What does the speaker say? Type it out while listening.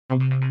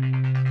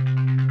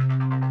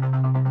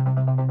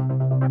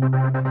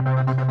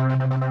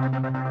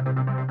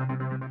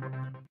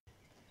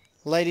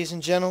Ladies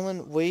and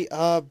gentlemen, we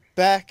are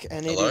back,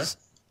 and it Hello? is,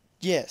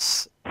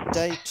 yes,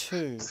 day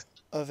 2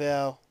 of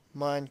our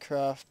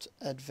Minecraft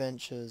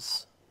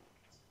adventures.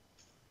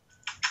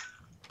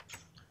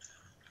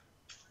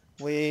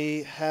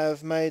 We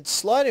have made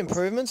slight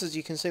improvements. As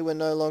you can see, we're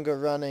no longer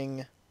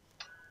running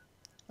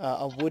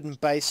a wooden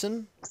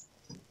basin,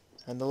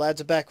 and the lads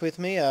are back with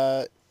me,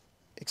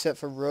 except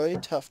for Roy.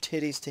 Tough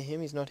titties to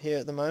him, he's not here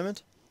at the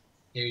moment.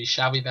 Yeah, we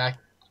shall be back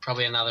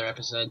probably another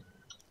episode.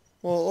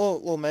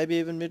 Or maybe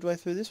even midway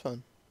through this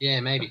one. Yeah,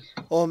 maybe.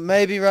 Or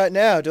maybe right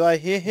now. Do I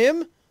hear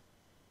him?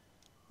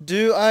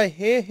 Do I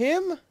hear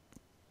him?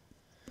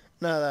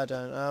 No, I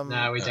don't.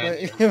 No, we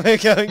don't. We're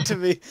going to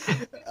be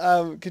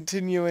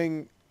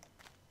continuing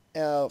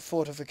our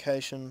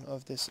fortification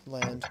of this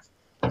land.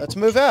 Let's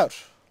move out,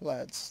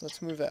 lads.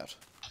 Let's move out.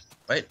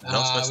 Wait,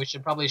 We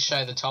should probably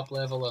show the top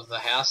level of the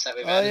house that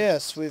we've Oh added.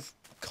 yes, we've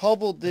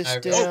cobbled this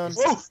Okay. down.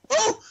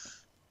 Whoa!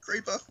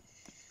 Creeper!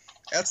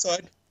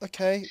 Outside.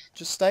 Okay,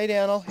 just stay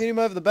down. I'll hit him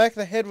over the back of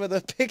the head with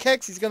a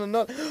pickaxe. He's gonna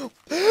not.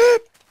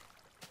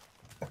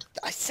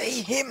 I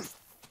see him.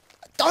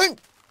 Don't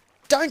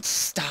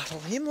startle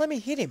him. Let me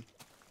hit him.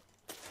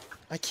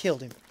 I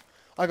killed him.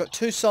 I got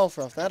 2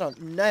 sulfur off that. I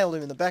nailed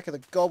him in the back of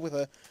the gob with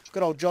a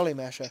good old jolly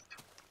masher.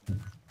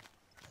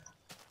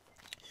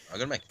 I'm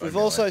gonna make. We've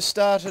also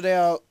started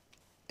our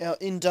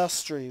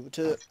industry.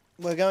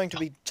 We're going to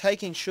be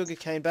taking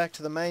sugarcane back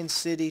to the main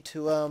city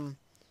to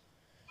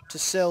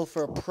sell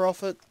for a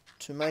profit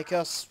to make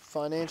us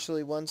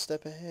financially one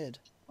step ahead.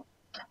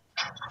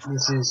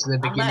 This is the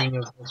beginning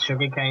of the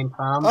sugarcane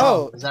farm.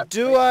 Oh, is that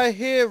do I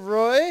hear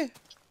Roy?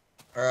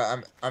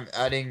 Alright, I'm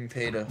adding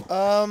Peter.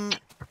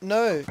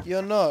 No,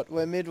 you're not.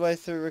 We're midway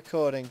through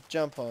recording.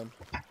 Jump on.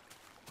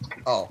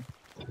 Oh.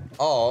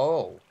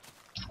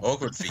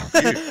 Awkward for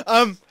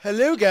you.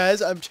 Hello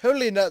guys. I'm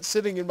totally not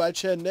sitting in my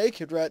chair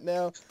naked right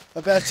now,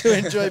 about to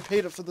enjoy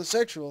Peter for the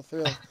sexual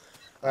thrill.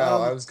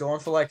 Wow, I was going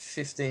for like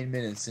 15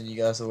 minutes and you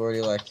guys are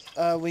already like...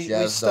 We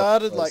jazzed up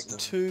started like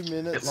close. 2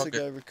 minutes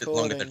ago Bit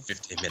longer than recording.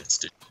 15 minutes,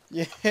 dude.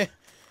 Yeah.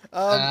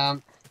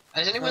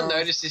 Has anyone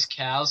noticed this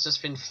cow's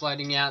just been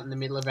floating out in the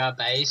middle of our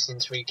base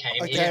since we came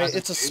here? Okay, Hasn't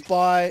it's a moved?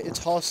 spy.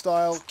 It's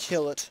hostile.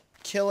 Kill it.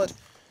 Kill it.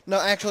 No,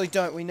 actually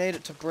don't. We need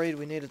it to breed.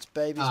 We need its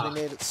babies. Ah.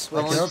 We need its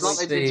Well,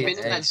 sweet. it's been in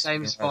that eggs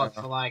same in spot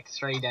there. for like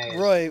 3 days.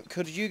 Roy,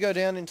 could you go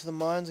down into the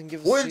mines and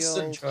give us Winston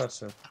the old...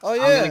 Churchill. Oh I'm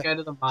yeah. gonna go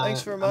to the mine.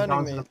 Thanks for reminding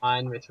I'm me. going to the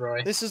mine with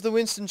Roy. This is the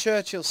Winston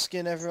Churchill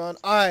skin, everyone.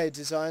 I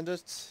designed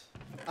it.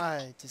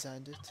 I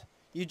designed it.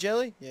 You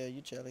jelly? Yeah,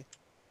 you jelly.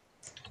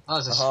 Oh,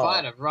 there's a Aha.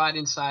 spider right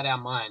inside our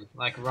mine.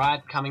 Like,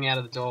 right coming out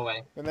of the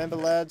doorway. Remember,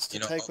 lads, to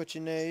You know, take what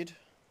you need.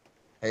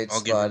 Hate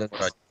I'll give spider. it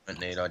what I don't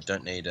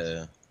need.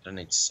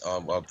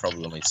 I'll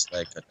probably need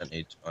steak.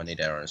 I need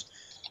arrows.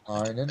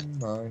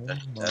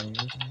 Mining.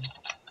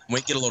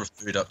 We get a lot of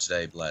food up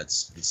today,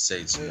 lads. And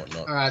seeds and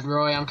whatnot. Alright,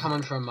 Roy, I'm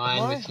coming for a mine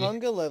My with you.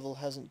 hunger level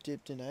hasn't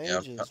dipped in Yeah,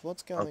 ages.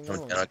 What's I'm going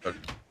coming on? down. I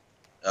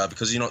got,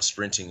 because you're not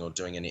sprinting or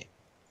doing any,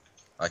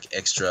 like,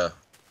 extra.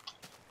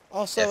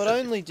 Oh, so it effort.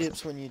 only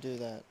dips when you do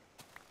that.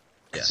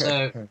 Yeah.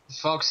 So,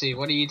 Foxy,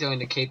 what are you doing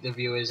to keep the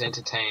viewers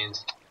entertained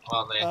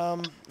while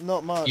they're...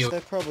 Not much. You-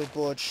 They're probably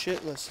bored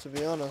shitless, to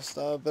be honest.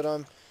 But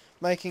I'm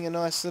making a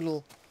nice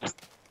little...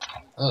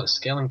 Oh,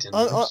 skeleton.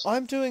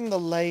 I'm doing the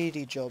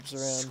lady jobs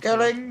around here.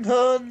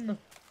 Skellington!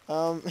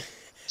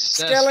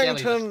 Sir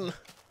Skellington!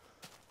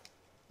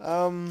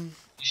 You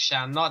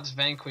shall not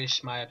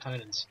vanquish my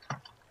opponents.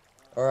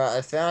 Alright,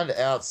 I found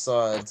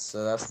outside,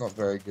 so that's not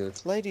very good.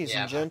 Ladies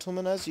Yeah, and but-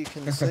 gentlemen, as you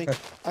can see,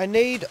 I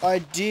need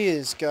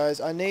ideas, guys.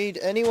 I need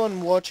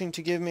anyone watching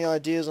to give me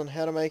ideas on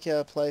how to make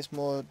our place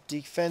more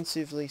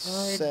defensively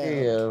sound.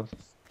 Idea.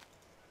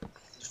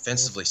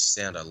 Defensively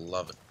sound. I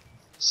love it.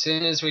 As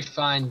soon as we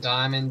find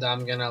diamond,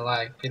 I'm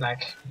gonna be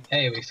like,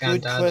 hey, we found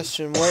Good diamond.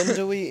 question. When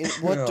do we?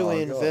 What do Oh,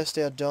 we God. invest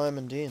our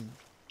diamond in?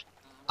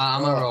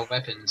 Armor Oh. or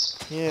weapons.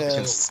 You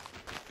Yeah,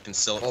 can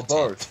sell it Or for 10.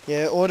 both.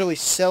 yeah. Or do we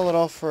sell it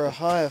off for a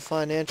higher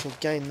financial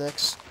gain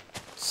next?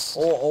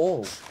 Or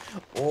all.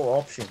 All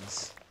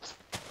options.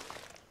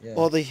 Yeah.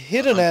 Or the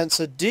hidden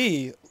answer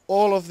D.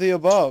 All of the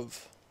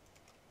above.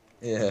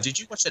 Yeah. Did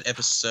you watch that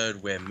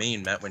episode where me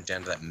and Matt went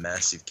down to that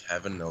massive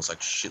cavern and there was like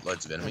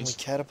shitloads of And we enemies?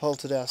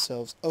 catapulted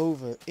ourselves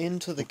over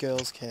into the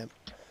girls' camp.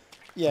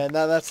 Yeah,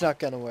 no, that's not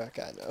gonna work.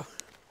 I know.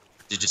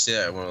 Did you see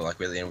that when we were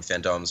like, at the end we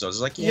found diamonds? I was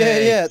like, Yeah,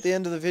 Yay. yeah. At the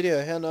end of the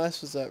video, how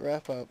nice was that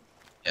wrap up?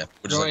 Yeah.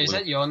 We're just Roy, like, is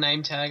that your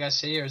name tag I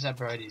see, or is that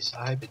Brody's?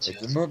 I hope it's I do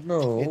yours. not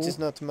know. It is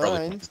not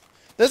Probably. mine.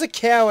 There's a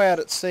cow out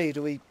at sea.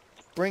 Do we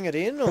bring it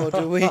in, or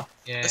do we? Yeah.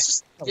 It's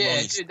just a Yeah,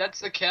 long- dude, that's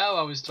the cow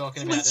I was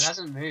talking about. It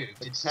hasn't moved.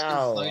 It's just been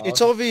cow. floating.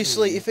 It's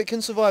obviously, if it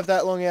can survive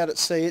that long out at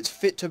sea, it's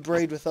fit to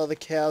breed with other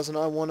cows, and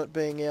I want it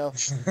being our...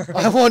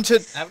 I want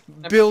it That-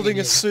 building a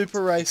yeah.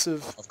 super race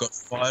of... I've got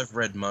 5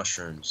 red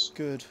mushrooms.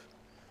 Good.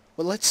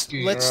 Well, let's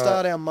Good.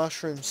 start our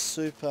mushroom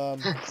soup.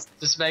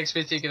 This makes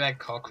me think of that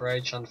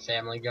cockroach on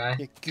Family Guy.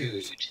 Yeah,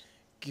 good.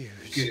 Good.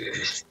 Good.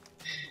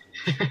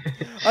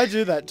 I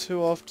do that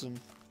too often.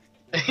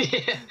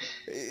 Yeah.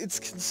 It's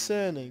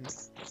concerning.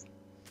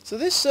 So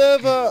this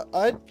server,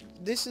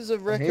 this is a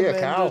here,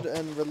 Cal. recommended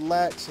and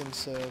relaxing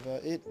server.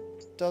 It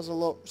does a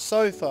lot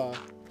so far.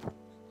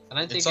 I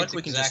don't think It's it's, like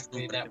we can just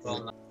exactly that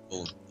well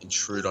known.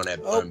 intrude on our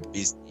Oh. own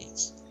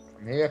business.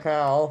 I'm here,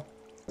 Cal.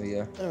 Oh,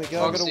 yeah. There we go.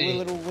 I got a Foxy.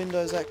 little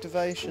Windows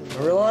activation.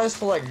 I realised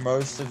for like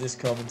most of this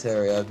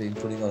commentary I've been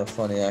putting on a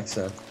funny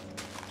accent.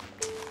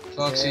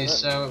 Foxy, Yeah, that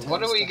so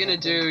what are tends we to gonna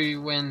happen.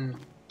 do when?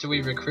 Do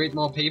we recruit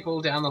more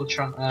people down the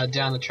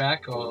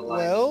track, or like?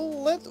 Well,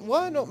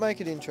 why not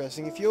make it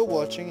interesting? If you're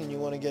watching and you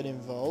want to get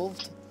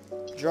involved,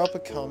 drop a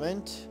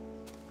comment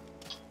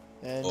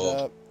and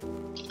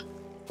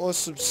or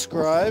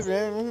subscribe.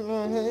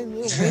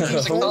 It's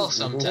a goal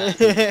sometimes.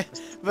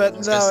 But I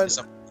was no, gonna say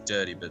something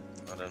dirty, but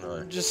I don't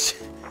know. just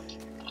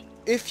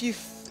if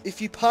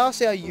you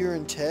pass our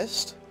urine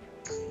test,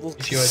 we'll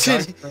If you're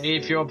consider. drug-free,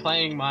 if you're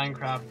playing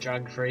Minecraft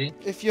drug-free,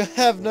 If you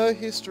have no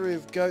history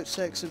of goat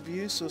sex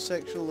abuse or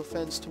sexual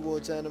offence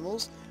towards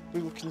animals,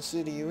 we will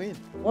consider you in.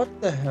 What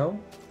the hell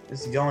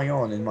is going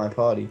on in my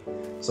party?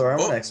 Sorry, I'm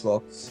on Oh.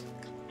 Xbox.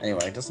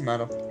 Anyway, it doesn't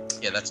matter.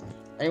 Yeah, that's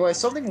Anyway,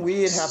 something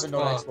weird happened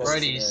on oh, Xbox.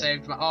 Brody, you today.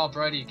 saved my. Oh,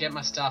 Brody, get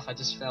my stuff. I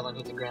just fell and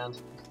hit the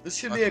ground. This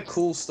should be a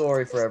cool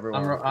story for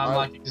everyone. I'm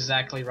like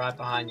exactly right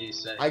behind you.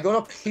 So. I got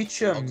a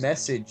picture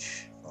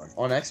message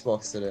on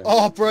Xbox today.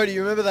 Oh, Brody,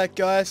 you remember that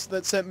guy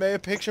that sent me a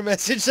picture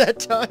message that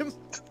time?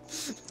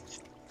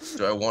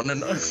 do I want to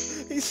know?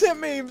 He sent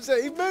me,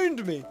 he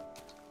mooned me.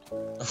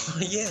 Oh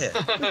yeah.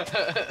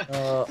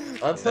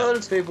 I've heard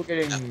of people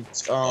getting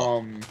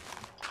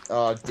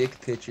dick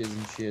pictures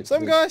and shit.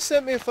 Some but- guy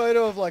sent me a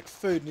photo of like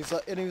food,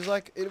 and he was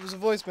like, it was a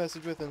voice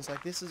message with him. It's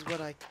like, this is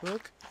what I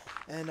cook,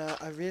 and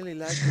I really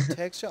like the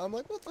texture. I'm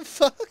like, what the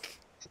fuck?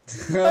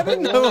 I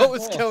didn't know what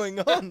was going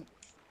on.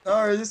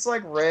 No, this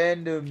like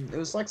random. It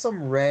was like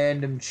some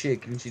random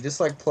chick, and she just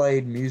like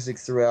played music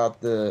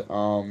throughout the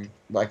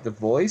like the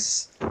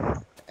voice,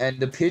 and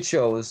the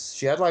picture was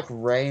she had like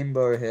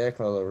rainbow hair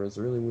color. It was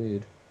really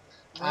weird.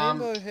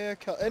 Rainbow hair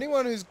color.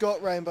 Anyone who's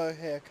got rainbow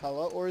hair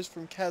color or is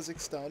from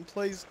Kazakhstan,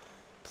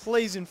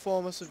 please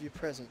inform us of your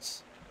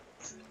presence.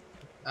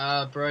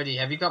 Brody,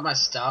 have you got my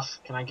stuff?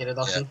 Can I get it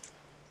off Yeah. you?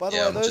 By the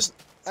Yeah, way, I'm those just-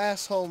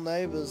 asshole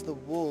neighbors, the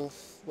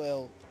wolf,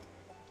 well,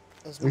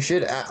 as We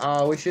should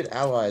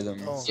ally them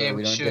Oh. so Yeah, we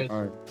we don't should. get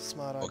owned.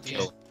 smart Or idea.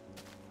 kill.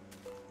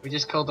 We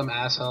just called them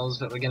assholes,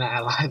 but we're gonna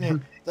ally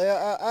them. They are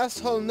our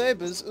asshole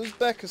neighbors,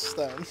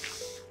 Uzbekistan.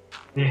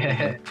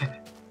 Yeah.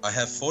 I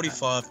have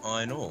 45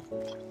 iron ore.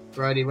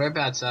 Brody,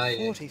 whereabouts are you?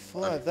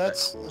 45,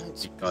 that's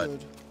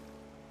good.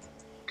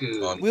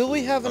 Good. Will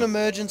we have an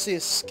emergency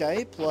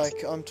escape?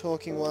 Like, I'm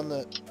talking one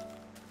that,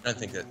 I don't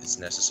think that it's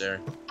necessary.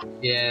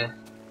 Yeah.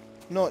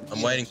 not I'm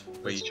yet. waiting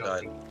for you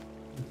guys.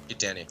 Get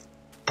down here.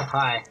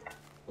 Hi.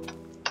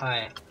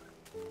 Hi.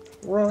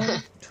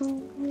 Run to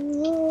the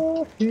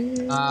hill.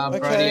 Brody,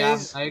 Okay. I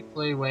have no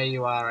clue where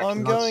you are. I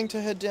I'm cannot going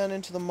to head down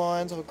into the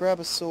mines. I'll grab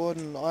a sword,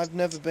 and I've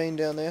never been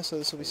down there, so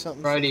this will be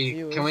something for the Brody,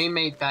 viewers. can we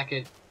meet back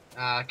at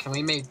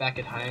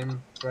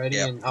home, Brody?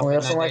 Yeah. And Oh, we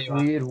have no, some there like you are.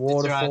 weird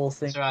waterfall It's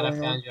thing alright, I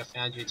going on.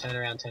 found you. Turn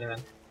around.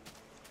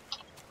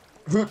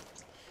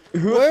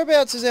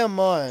 Whereabouts is our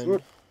mine?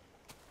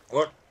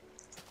 What?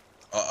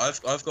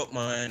 I've got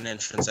my own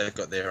entrance. They've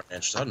got their own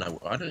entrance. I don't know.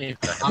 I don't even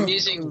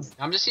know.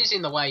 I'm just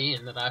using the way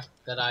in that I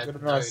Got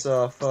a nice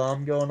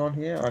farm going on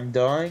here. I'm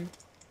dying.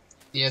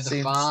 Yeah, the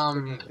seems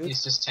farm pretty good.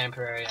 is just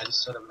temporary. I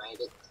just sort of made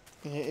it.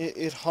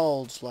 Yeah, it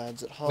holds,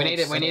 lads. It holds. We need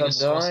it. We need I'm a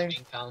source dying. of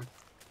income.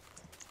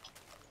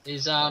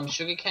 Is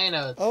sugarcane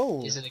a?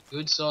 Oh. Is it a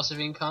good source of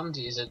income?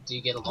 Do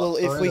you get a lot Well,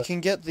 for if we it?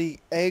 can get the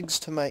eggs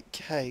to make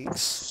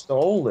cakes.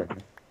 Stolen.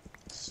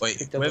 Wait,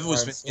 Picked up whoever a was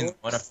iron with me,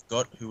 sword. I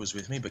forgot who was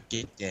with me, but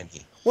get down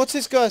here. What's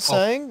this guy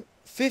saying?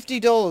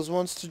 $50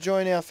 wants to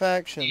join our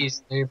faction. He's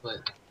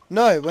stupid.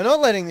 No, we're not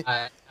letting.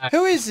 I,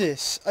 Who is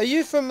this? Are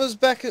you from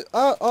Uzbek?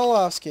 I'll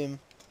ask him.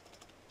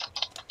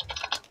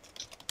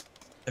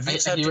 Have he, you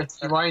had he, to-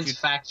 he won't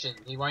faction.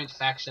 He won't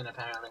faction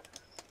apparently.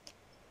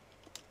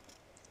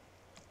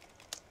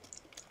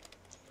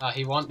 Oh,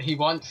 he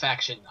want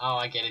faction. Oh,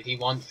 I get it. He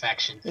want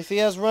faction. If he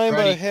has rainbow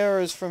Brody. hair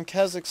is from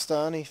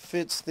Kazakhstan, he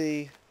fits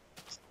the.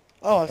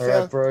 Oh, I Alright,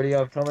 found. Brody,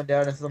 I'm coming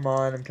down into the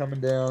mine. I'm coming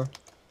down.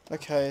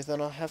 Okay,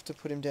 then I have to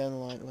put him down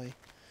lightly.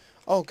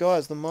 Oh,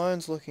 guys, the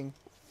mine's looking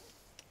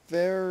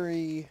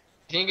very.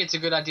 Do you think it's a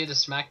good idea to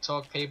smack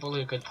talk people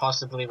who could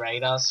possibly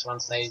raid us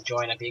once they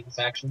join a big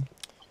faction?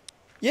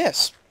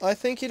 Yes, I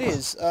think it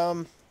is.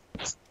 I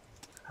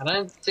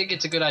don't think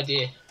it's a good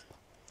idea.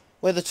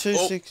 Where the two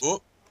Oh, six.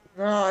 oh,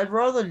 No, I'd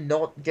rather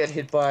not get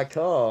hit by a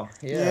car.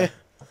 Yeah.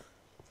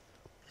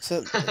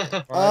 So,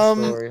 My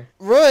story.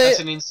 Roy, That's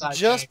an inside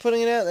just joke.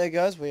 putting it out there,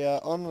 guys. We are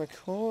on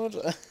record.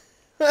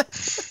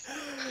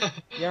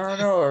 Yeah, I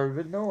know,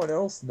 but no one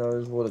else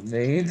knows what it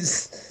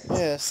means.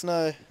 Yes,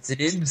 no. It's an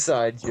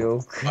inside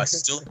joke. I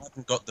still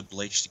haven't got the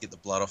bleach to get the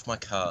blood off my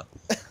car.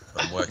 But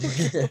I'm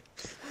working.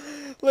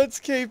 Let's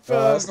keep.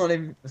 That's not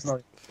even. That's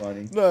not.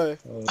 funny. No.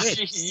 Oh.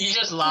 You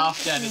just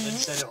laughed at it and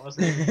said it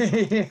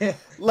wasn't. Yeah.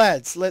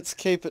 Lads, let's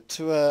keep it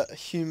to a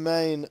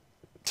humane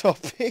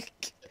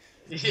topic.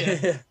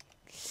 Yeah.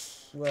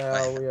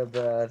 Wow, we are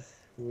bad.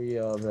 We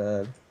are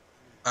bad.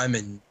 I'm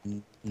a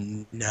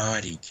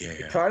naughty It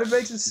girl. kind of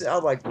makes us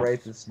sound like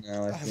rapists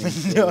now, I I'm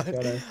think. not. So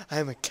kinda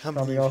I'm a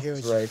company coming of off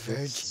as heroes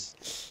virgin.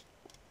 rapists.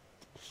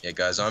 Yeah,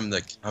 guys, I'm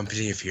the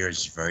company of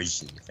heroes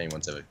version. If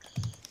anyone's ever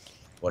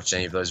watched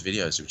any of those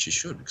videos, which you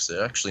should, because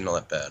they're actually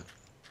not that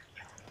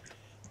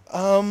bad.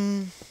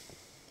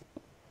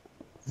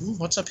 Ooh,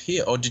 what's up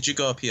here? Oh, did you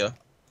go up here?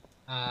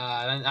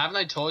 I have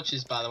no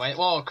torches, by the way.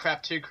 Whoa,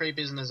 crap! 2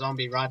 creepers and a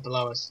zombie right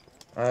below us.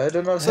 I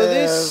do not So have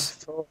this-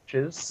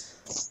 torches.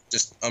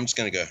 I'm just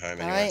gonna go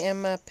home I anyway.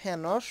 am a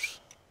Panos.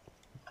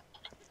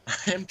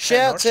 I'm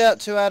Shouts Panos. out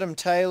to Adam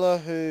Taylor,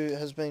 who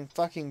has been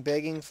fucking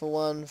begging for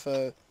one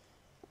for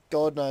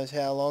God knows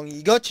how long.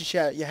 You got your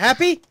shout. You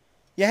happy?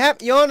 You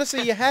happy? You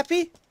honestly, you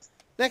happy?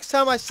 Next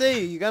time I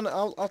see you,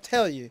 I'll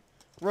tell you.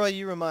 Roy,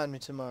 you remind me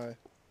tomorrow.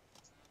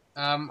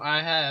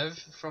 I have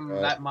from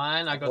Right. that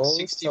mine. I got Coal,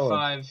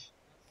 65.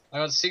 I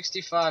got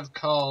 65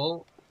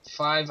 coal,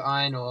 5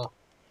 iron ore.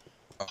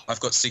 I've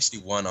got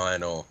 61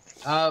 iron ore.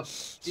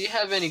 Do you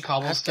have any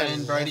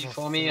cobblestone, Brody, level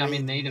for me? I'm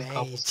in 3 need of mate.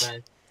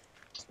 cobblestone.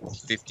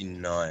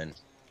 59.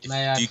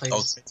 May I I'll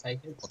please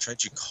take it?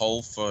 trade you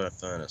coal for a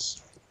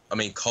furnace. I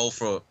mean, coal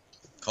for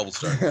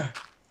cobblestone.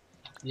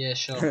 Yeah,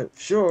 sure.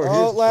 Sure. Oh,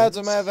 here's the lads,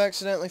 I thing. may have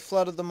accidentally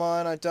flooded the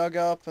mine. I dug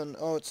up and,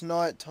 oh, it's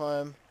night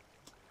time.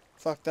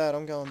 Fuck that,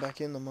 I'm going back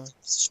in the mine.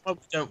 This is why we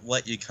don't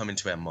let you come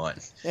into our mine.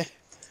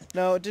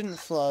 No, it didn't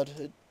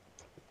flood.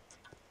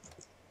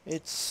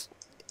 It's...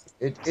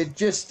 It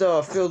just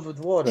filled with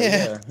water.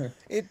 Yeah. Yeah.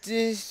 It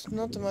is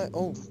not the most...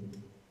 Oh.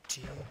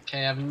 Gee.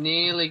 Okay, I've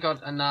nearly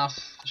got enough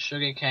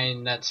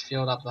sugarcane that's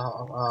filled up the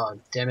whole. Oh,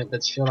 damn it!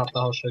 That's filled up the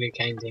whole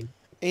sugarcane thing.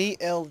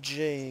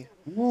 ELG.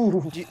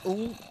 Ooh,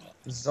 Ooh.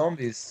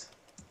 zombies.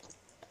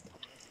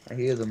 I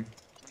hear them.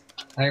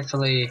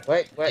 Hopefully,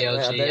 Wait. I bet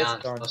DLG it's a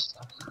aren't dungeon.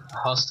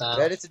 hostile. I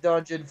bet it's a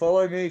dungeon.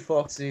 Follow me,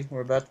 Foxy.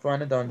 We're about to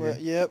find a dungeon. Well,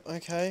 yep,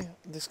 okay.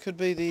 This could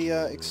be the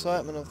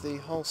excitement of the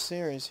whole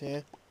series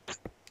here.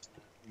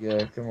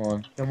 Yeah, come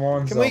on. Come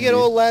on, Can we get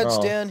all lads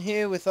Oh. down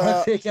here with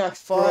I think I broke.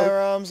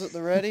 firearms at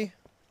the ready?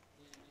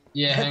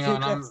 Yeah, hang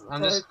on.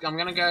 that's I'm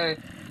gonna go.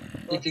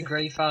 If you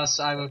grief us,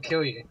 I will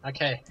kill you.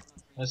 Okay,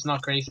 let's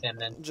not grief them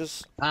then.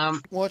 Just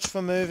Um, watch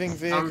for moving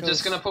vehicles. I'm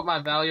just gonna put my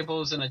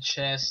valuables in a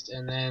chest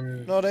and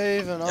then. Not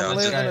even. Yeah, I'm I'll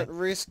leaving go. it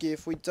risky.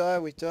 If we die,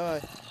 we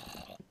die.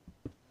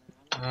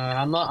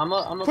 I'm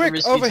not the Quick,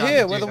 risky over type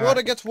here, of where the dude,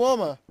 water gets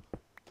warmer.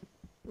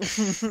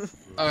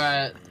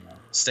 Alright,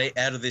 Stay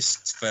out of this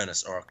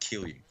furnace or I'll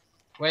kill you.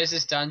 where's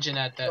this dungeon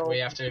at that we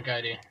have to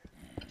go to?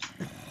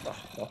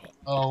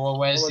 Oh well,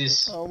 where's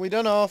this? Oh, we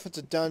don't know if it's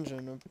a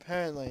dungeon.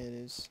 Apparently it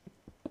is.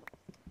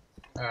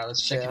 Alright,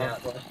 let's check it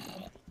out.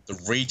 The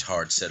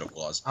retard said it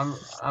was.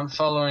 I'm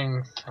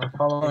following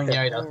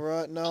Yoda.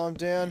 Alright, no, I'm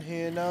down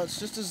here. No, it's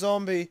just a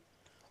zombie.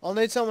 I'll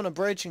need someone to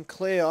breach and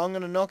clear. I'm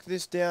gonna knock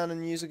this down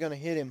and you're gonna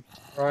hit him.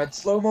 Alright,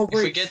 slow-mo If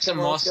breach. we get some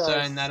Come on, moss guys.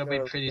 stone, that'll be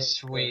Go, pretty go, go.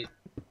 sweet.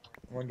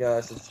 Come on,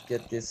 guys. Let's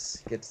get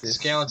this.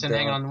 Skeleton,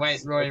 hang down. on,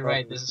 wait, Roy, Slow-mo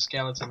wait, there's a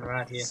skeleton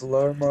right here.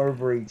 Slow-mo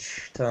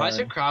breach time. Why's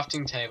your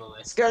crafting table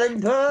there?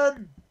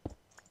 Skeleton!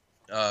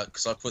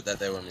 Because I put that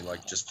there when we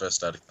just first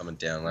started coming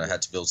down, and I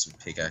had to build some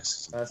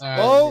pickaxes. That's Alright.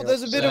 Oh,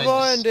 there's a bit So of just-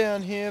 iron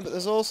down here, but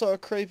there's also a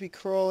creepy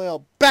crawly.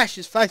 I'll bash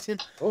his face in.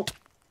 Oh.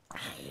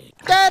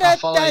 Da, da, I'll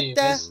follow da, you.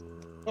 da. Where's-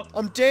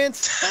 I'm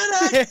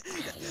dancing.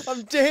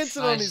 I'm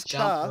dancing on Nice his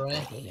jump, car.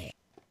 Roy.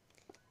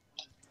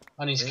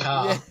 On his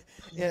car. Yeah,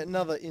 yeah,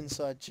 another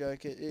inside joke.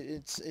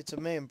 It's a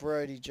me and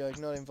Brody joke,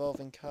 not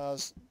involving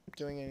cars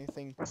doing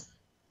anything.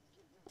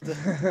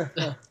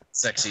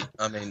 Sexy.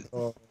 I mean,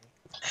 Oh.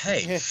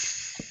 hey. Yeah.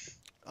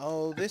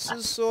 Oh, this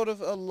is sort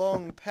of a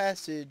long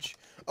passage.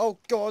 Oh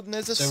God, and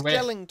there's a So where-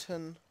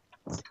 skeleton.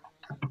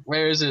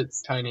 Where is it,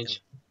 Tonage?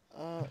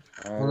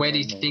 Where do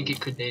you don't think know.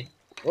 it could be?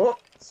 Oh,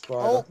 spider.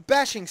 Oh,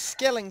 bashing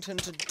skeleton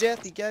to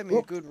death. He gave me a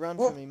Whoop, good run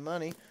whoop. for me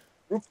money.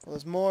 Whoop. Well,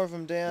 there's more of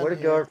them down Where'd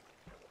it here.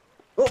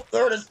 go? Oh,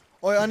 there it is.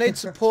 Oh, I need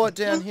support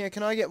down here.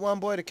 Can I get one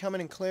boy to come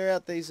in and clear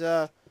out these?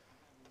 I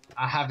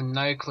have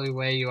no clue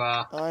where you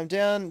are. I'm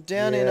down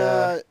in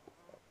Yeah.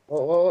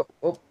 Oh.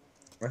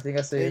 I think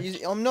I see yeah,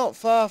 it. I'm not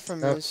far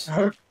from No, this.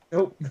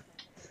 nope.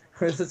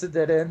 Where's this a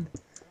dead end?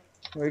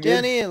 We're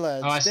Down good. here,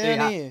 lads. Oh, I see,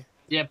 down here.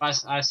 Yep,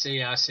 I see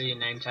your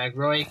name tag.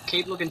 Roy,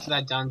 keep looking to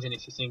that dungeon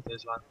if you think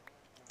there's one.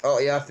 Oh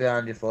yeah, I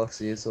found you,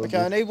 Foxy. It's all Okay,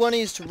 I good. need one of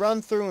you to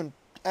run through and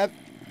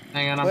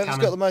Hang on, I'm whoever's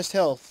coming. got the most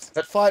health.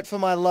 Fight for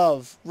my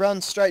love.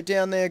 Run straight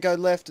down there, go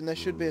left, and there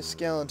should be a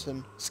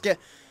skeleton. For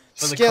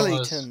the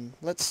Skeleton.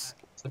 Let's.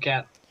 Look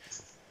out.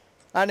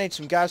 I need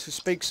some guys who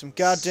speak some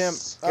goddamn.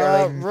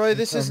 Skeleton. Roy,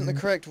 this isn't the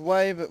correct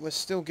way, but we'll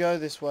still go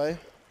this way.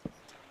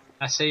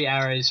 I see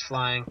arrows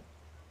flying.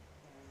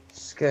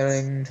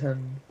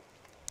 Skellington.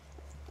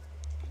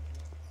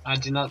 I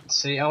do not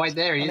see. Oh wait,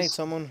 there I he need is.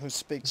 someone who He's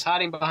speaks.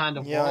 hiding behind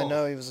a Yeah, wall. I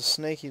know he was a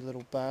sneaky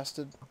little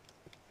bastard.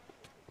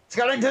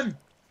 Skellington!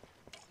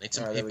 Need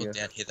some Alright, there we people go.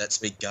 down here that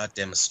speak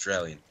goddamn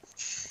Australian.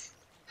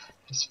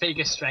 Speak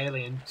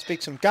Australian.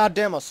 Speak some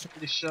goddamn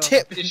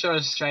Tip. Pretty sure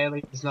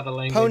Australian is not a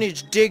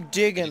language. Ponage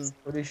dig and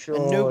Pretty sure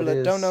it Nubla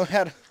is. don't know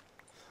how to.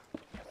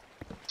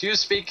 Do you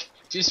speak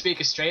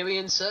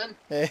Australian, sir?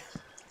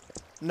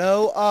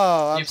 No,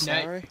 oh, I'm You've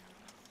no- sorry.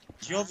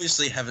 You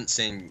obviously haven't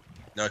seen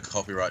No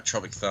Copyright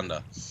Tropic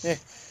Thunder.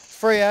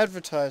 Free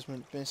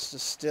advertisement, Mr.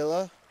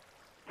 Stiller.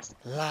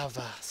 Love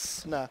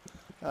us. No.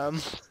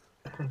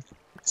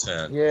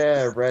 Turn.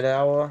 Yeah, Red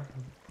Hour.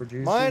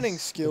 Producers. Mining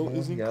skill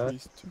is Yeah.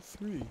 increased to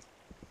 3.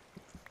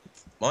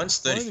 Mine's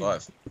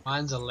 35.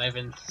 Mine's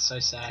 11th. So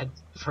sad.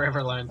 Forever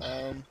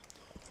alone.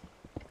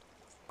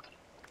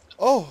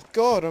 Oh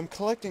god, I'm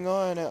collecting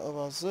iron out of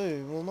our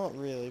zoo. Well, not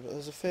really, but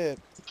there's a fair.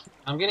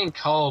 I'm getting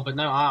coal, but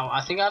no,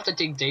 I think I have to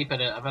dig deep at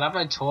it. But I have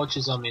no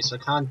torches on me, so I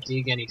can't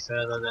dig any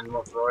further than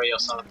what Rory or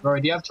something. Rory,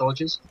 do you have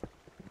torches?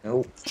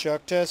 Nope.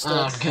 Chuck test.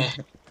 Oh, okay.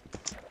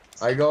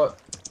 I got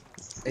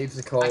heaps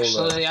of coal.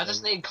 Actually, I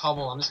just need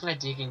cobble. I'm just gonna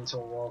dig into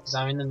a wall because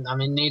I'm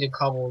in need of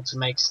cobble to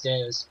make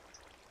stairs.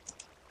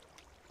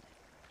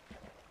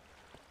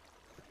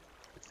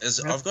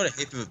 I've got a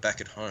heap of it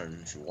back at home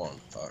if you want.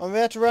 Fuck. I'm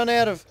about to run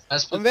out of.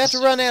 I'm about to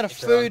run out of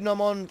food, and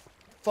I'm on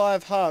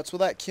 5 hearts. Will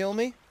that kill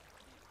me?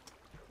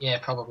 Yeah,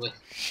 probably.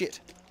 Shit.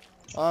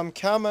 I'm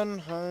coming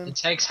home. It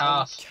takes I'm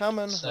half.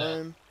 coming so-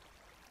 home.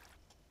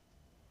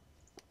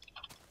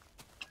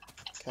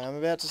 Okay, I'm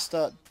about to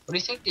start. What do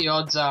you think the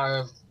odds are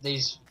of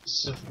these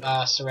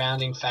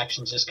surrounding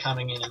factions just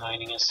coming in and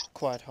owning us?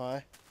 Quite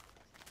high.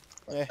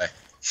 Yeah.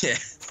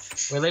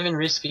 We live in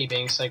risky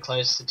being so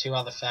close to 2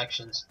 other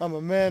factions. I'm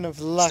a man of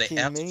lucky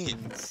out,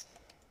 means.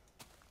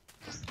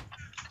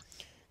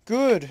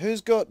 Good. Who's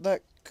got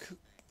that?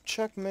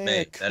 Chuck me a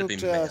that'd be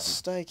cooked me.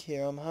 steak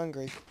here. I'm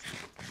hungry.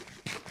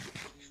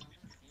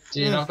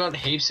 Dude, I've got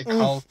heaps of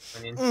coal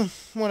coming in.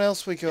 What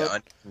else we Yeah, got? I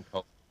can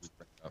call-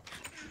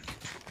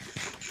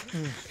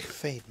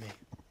 Feed me.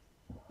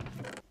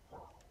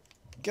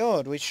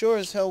 God, we sure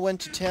as hell went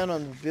to town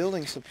on the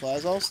building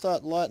supplies. I'll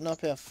start lighting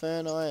up our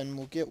fern iron.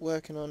 We'll get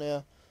working on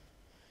our...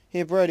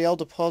 Here, Brody, I'll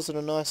deposit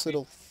a nice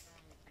little...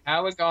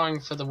 How are we going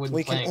for the wooden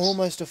We planks? can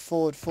almost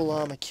afford full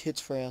armor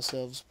kits for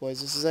ourselves,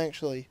 boys. This is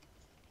actually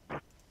Oh,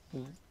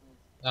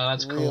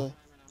 that's really... cool.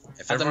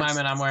 If At the everyone-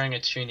 moment, I'm wearing a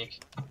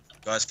tunic.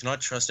 Guys, can I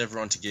trust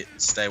everyone to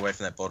stay away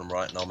from that bottom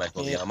right, and I'll make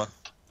all Yeah. the armor?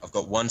 I've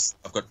got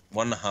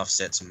 1.5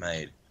 sets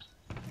made.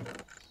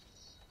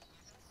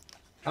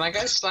 When I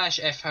go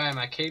 /F home,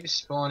 I keep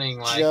spawning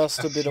like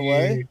Just a bit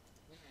away?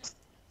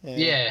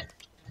 Yeah.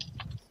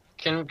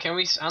 Can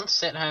we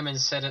unset home and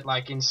set it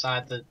like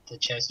inside the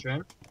chest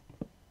room?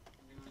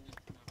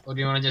 Or do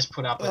you want to just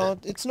put up with Oh, it?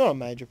 it's not a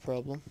major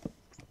problem.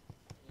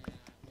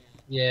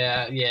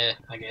 Yeah,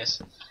 I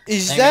guess.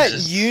 Is Maybe that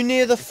just- you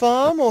near the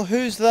farm, or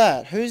who's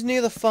that? Who's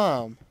near the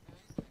farm?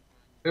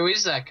 Who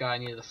is that guy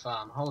near the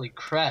farm? Holy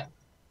crap!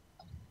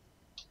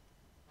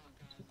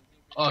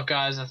 Oh,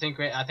 guys, I think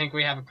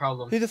we have a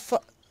problem. Who the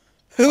fuck?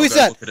 Who I'll is go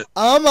that? look at it.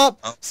 I'm up.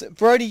 Oh.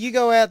 Brody, you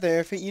go out there.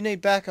 If you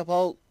need backup,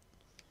 I'll...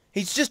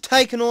 He's just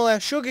taken all our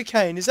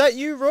sugarcane. Is that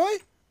you, Roy?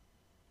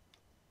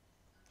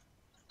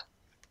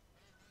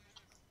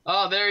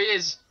 Oh, there he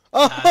is.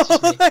 Oh it's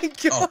just me. my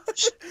Oh,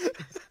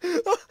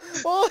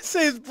 god! All I see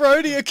is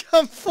Brody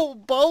come full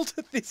bolt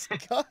at this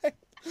guy.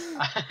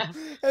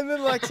 And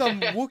then like some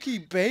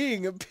Wookiee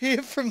being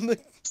appear from the...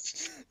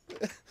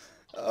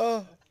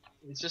 Oh,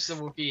 It's just a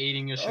Wookiee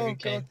eating your oh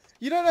sugarcane. god.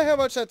 You don't know how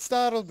much that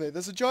startled me.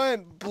 There's a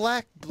giant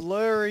black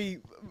blurry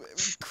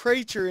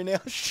creature in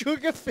our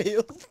sugar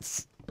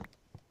fields.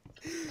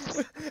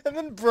 And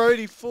then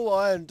Brody, full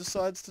iron,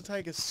 decides to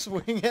take a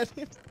swing at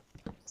him.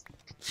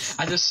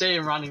 I just see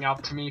him running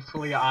up to me,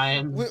 fully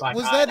iron. Was like,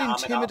 that iron armored up and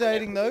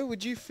intimidating everything. though?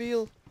 Would you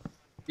feel...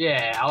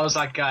 Yeah, I was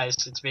like, guys,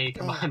 it's me,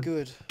 come Oh, on.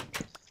 good.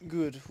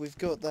 Good. We've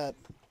got that.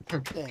 Yeah,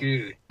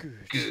 Good,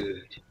 good.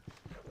 good.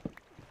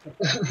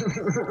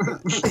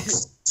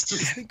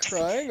 Is he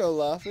crying or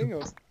laughing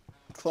or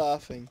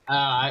clapping?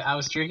 I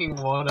was drinking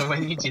water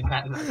when you did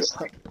that, and I was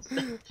like,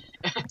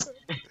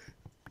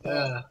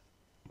 I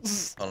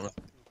don't know.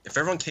 If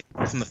everyone keeps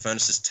away from the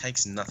furnaces, it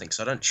takes nothing.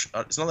 So I don't.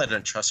 It's not that I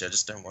don't trust you. I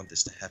just don't want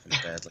this to happen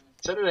badly.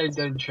 so that I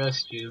don't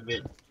trust you,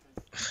 but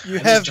You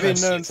I have just been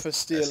trust known you. for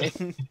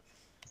stealing.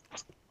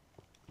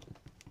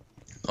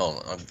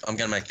 Hold on. I'm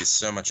gonna make this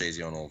so much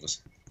easier on all of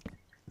us.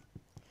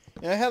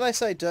 You know how they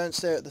say don't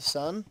stare at the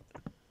sun?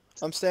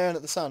 I'm staring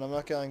at the sun. I'm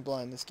not going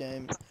blind this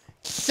game.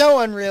 So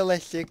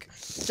unrealistic.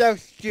 So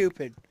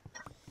stupid.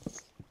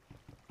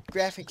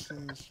 Graphics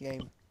in this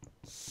game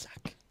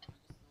suck.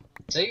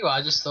 tell you what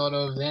I just thought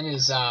of then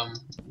is,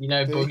 you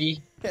know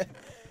Boogie?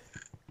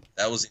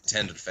 That was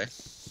intended effect.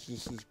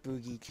 This is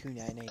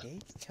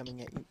Boogie2988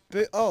 coming at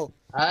you. Oh,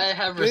 I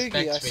have Boogie,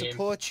 respect I for him.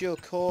 support your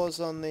cause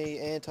on the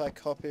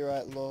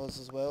anti-copyright laws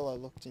as well. I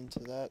looked into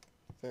that.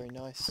 Very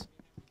nice.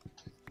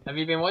 Have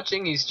you been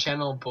watching his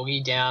channel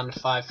Boogie Down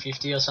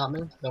 550 or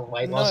something? The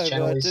weight No, loss but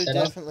channel I he's do set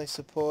up? definitely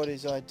support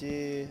his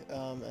idea,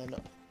 and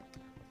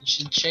You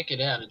should check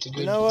it out. It's a good,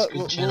 you know it's what? a good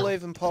We'll channel.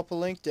 even pop a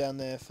link down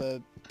there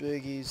for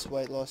Boogie's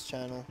weight loss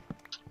channel.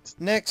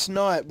 next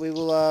night we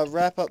will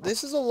wrap up.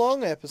 This is a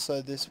long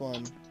episode, this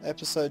one.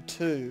 Episode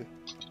 2.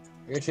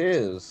 It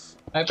is.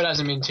 I hope it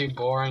hasn't been too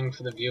boring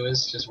for the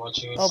viewers just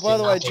watching. Oh, by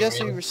the way, nothing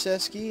Jesse really.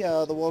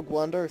 Ruseski, the Wog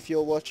Wonder, if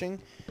you're watching.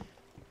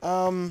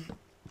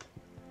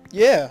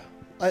 Yeah,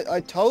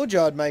 I told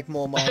you I'd make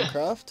more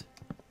Minecraft.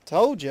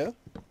 Told you.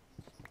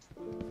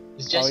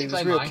 Does Oh, Jesse he was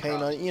play real Minecraft? keen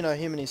on, you know,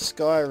 him and his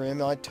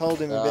Skyrim. I told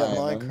him about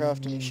Diamonds.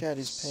 Minecraft and he shat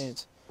his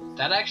pants.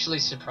 That actually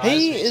surprised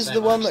He me is so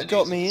the one much that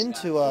got he's me in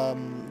into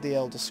Skyrim. the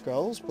Elder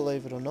Scrolls,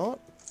 believe it or not.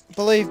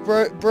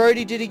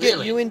 Brody, did he get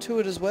Really? you into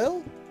it as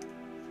well?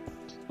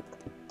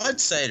 I'd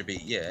say to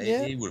be, yeah,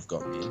 Yeah. he would have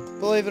got me in.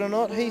 Believe it or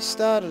not, he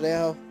started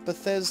our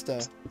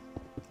Bethesda.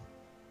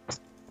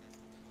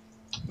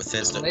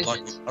 Bethesda, Legend.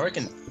 like, I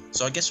reckon,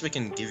 so I guess we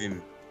can give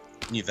him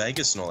New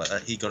Vegas and all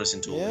that. He got us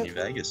into all Yep. the New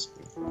Vegas.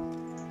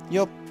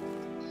 Yup.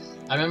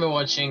 I remember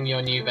watching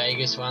your New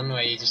Vegas one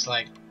where you just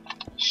like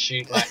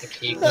shoot like a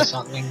pig or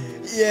something.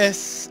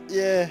 Yes,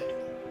 yeah.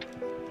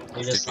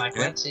 You're just like,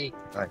 Yeah. let's eat.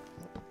 Right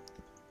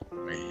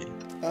here.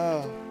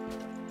 Oh,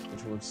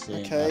 Which would seem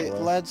okay. that way.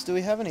 Lads, do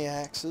we have any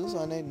axes?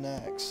 I need an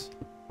axe.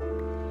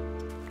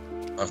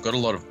 I've got a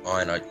lot of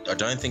iron. I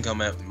don't think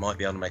might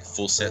be able to make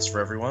full sets for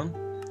everyone,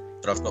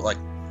 but I've got like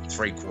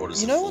 3/4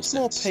 You of know full what's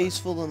more sets.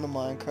 peaceful than the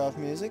Minecraft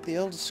music? The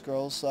Elder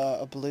Scrolls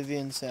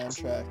Oblivion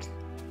soundtrack.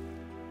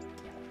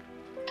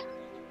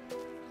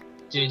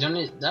 Dude,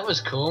 that was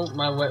cool.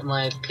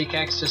 My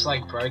pickaxe just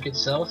like broke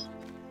itself,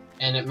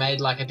 and it made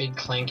like a big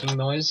clanking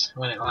noise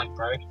when it like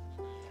broke.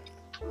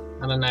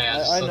 I don't know. I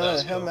just I thought that know,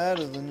 was how cool. mad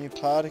are the new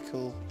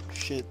particle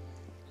shit?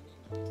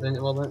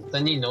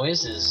 The new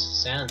noises,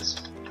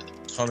 sounds.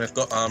 Tommy, I've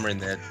got armor in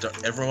there.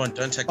 Everyone,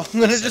 don't take. I'm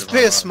gonna a set just of be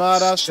a armor.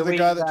 smart ass to Should the we,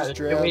 guy that uh, just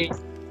drowned.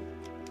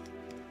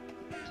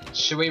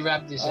 Should we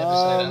wrap this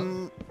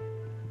episode up?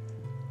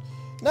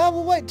 No,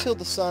 we'll wait till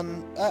the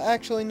sun.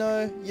 Actually,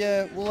 no.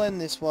 Yeah, we'll end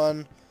this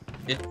one.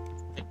 Yeah, Tommy,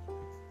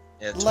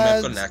 I've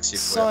Lads, got an axe here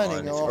for signing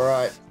iron if you off.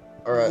 want.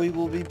 Alright. We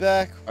will be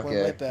back when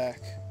Okay. we're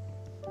back.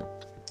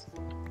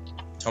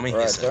 Tommy,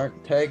 Alright, here's that.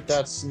 don't take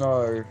that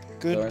snow.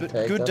 Don't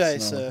take Good that day,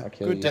 snow. sir. I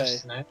kill Good you. day.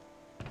 Yes, no?